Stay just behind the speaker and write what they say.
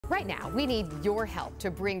Right now, we need your help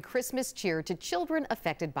to bring Christmas cheer to children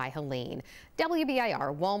affected by Helene.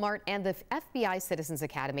 WBIR, Walmart, and the FBI Citizens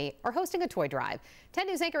Academy are hosting a toy drive. 10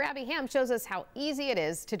 News anchor Abby Ham shows us how easy it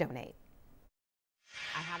is to donate.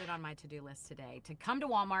 I had it on my to-do list today to come to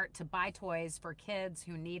Walmart to buy toys for kids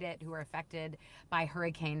who need it, who are affected by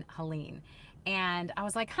Hurricane Helene. And I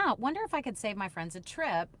was like, wonder if I could save my friends a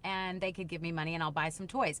trip and they could give me money and I'll buy some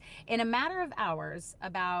toys. In a matter of hours,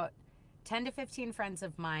 about 10 to 15 friends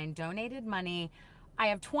of mine donated money. I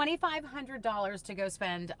have $2,500 to go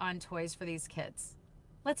spend on toys for these kids.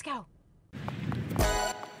 Let's go.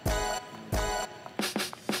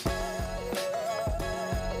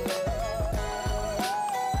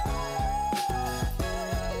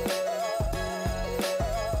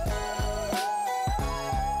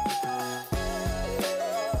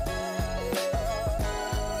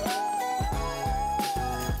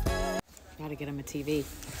 Gotta get him a TV.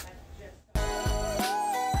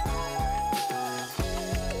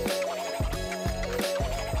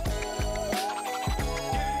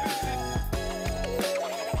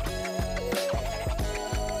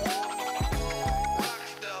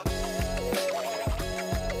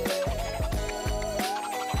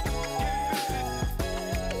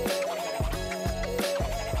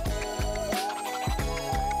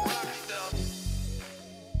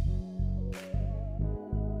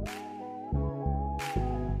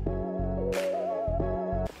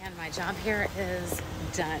 My job here is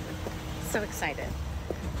done. So excited.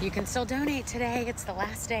 You can still donate today. It's the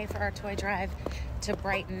last day for our toy drive to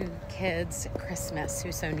brighten kids' Christmas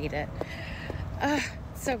who so need it.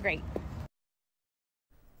 So great.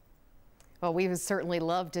 Well, we would certainly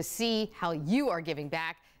love to see how you are giving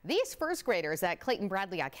back. These first graders at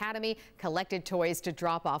Clayton-Bradley Academy collected toys to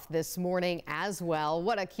drop off this morning as well.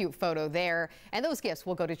 What a cute photo there. And those gifts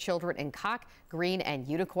will go to children in Cocke, Greene, and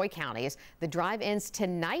Unicoi counties. The drive ends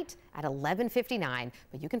tonight at 11:59,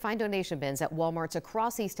 but you can find donation bins at Walmarts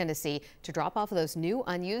across East Tennessee to drop off those new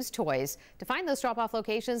unused toys. To find those drop-off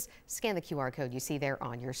locations, scan the QR code you see there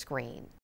on your screen.